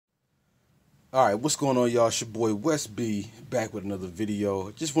Alright, what's going on, y'all? It's your boy West B back with another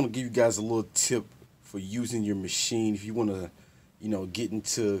video. Just want to give you guys a little tip for using your machine if you want to,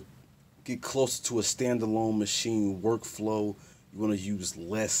 get closer to a standalone machine workflow. You want to use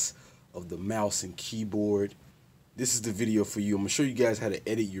less of the mouse and keyboard. This is the video for you. I'm gonna show you guys how to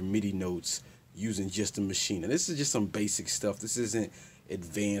edit your MIDI notes using just the machine. And this is just some basic stuff. This isn't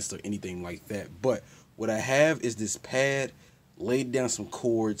advanced or anything like that. But what I have is this pad, laid down some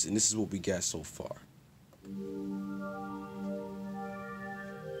chords, and this is what we got so far.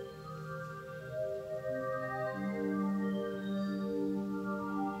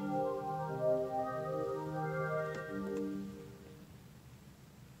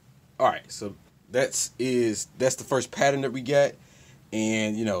 Alright, so that's the first pattern that we got.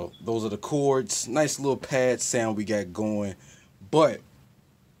 And those are the chords. Nice little pad sound we got going. But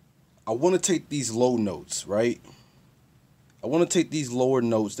I want to take these low notes, right? I want to take these lower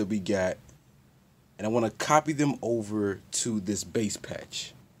notes that we got, and I want to copy them over to this bass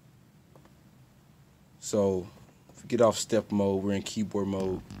patch. So if we get off step mode, we're in keyboard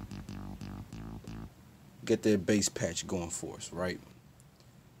mode. Get that bass patch going for us, right?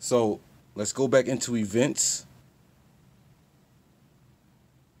 So let's go back into events.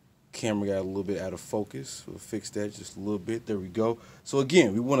 Camera got a little bit out of focus. We'll fix that just a little bit. There we go. So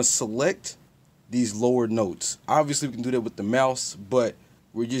again, we want to select these lower notes. Obviously we can do that with the mouse, but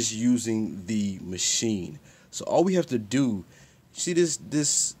we're just using the machine. So all we have to do, see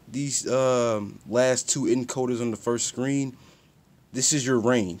these last two encoders on the first screen, this is your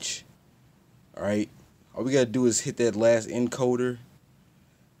range. All right, all we gotta do is hit that last encoder.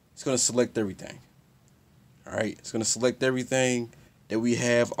 It's gonna select everything. All right, it's gonna select everything that we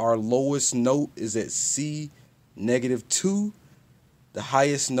have. Our lowest note is at C-2. The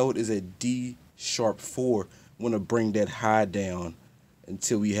highest note is at D#4. We want to bring that high down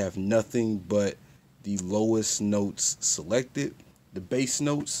until we have nothing but the lowest notes selected, the bass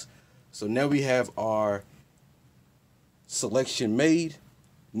notes. So now we have our selection made.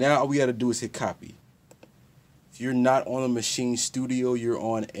 Now all we got to do is hit copy. If you're not on a Maschine Studio, you're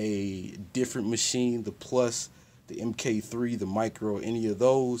on a different machine, the Plus, the MK3, the Micro, any of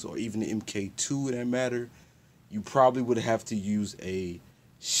those, or even the MK2 in that matter, you probably would have to use a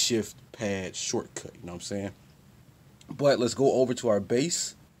shift pad shortcut, you know what I'm saying? But let's go over to our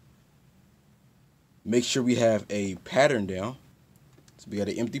bass. Make sure we have a pattern down. So we got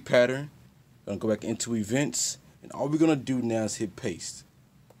an empty pattern. Gonna go back into events, and all we're gonna do now is hit paste.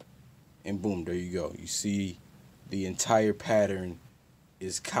 And boom, there you go. You see the entire pattern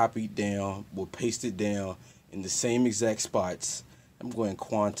is copied down. We'll paste it down in the same exact spots. I'm going to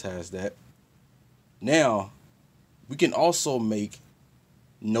quantize that. Now, we can also make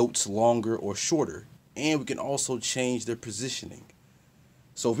notes longer or shorter, and we can also change their positioning.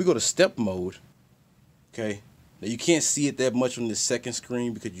 So if we go to step mode, okay, now you can't see it that much on the second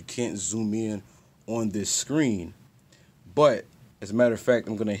screen because you can't zoom in on this screen. But as a matter of fact,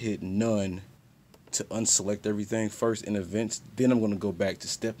 I'm going to hit none to unselect everything first in events. Then I'm going to go back to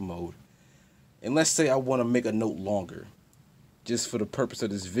step mode. And let's say I want to make a note longer. Just for the purpose of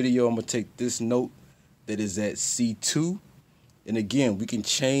this video, I'm going to take this note that is at C2. And again, we can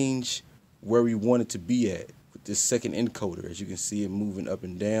change where we want it to be at with this second encoder. As you can see it moving up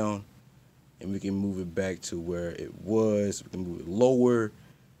and down. And we can move it back to where it was. We can move it lower.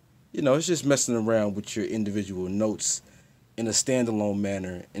 It's just messing around with your individual notes in a standalone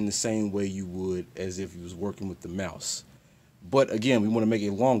manner in the same way you would as if you was working with the mouse. But again, we want to make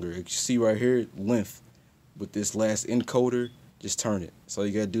it longer. You see right here, length. With this last encoder, just turn it. That's all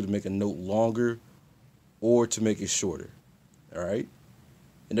you got to do to make a note longer or to make it shorter. All right?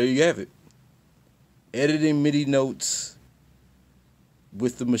 And there you have it. Editing MIDI notes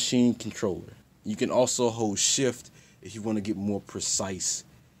with the machine controller. You can also hold shift if you want to get more precise,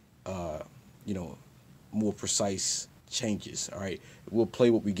 more precise changes. All right? We'll play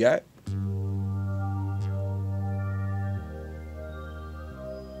what we got.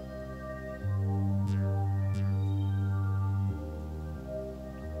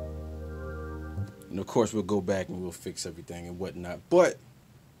 And of course, we'll go back and we'll fix everything and whatnot. But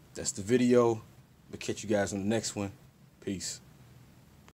that's the video. We'll catch you guys on the next one. Peace.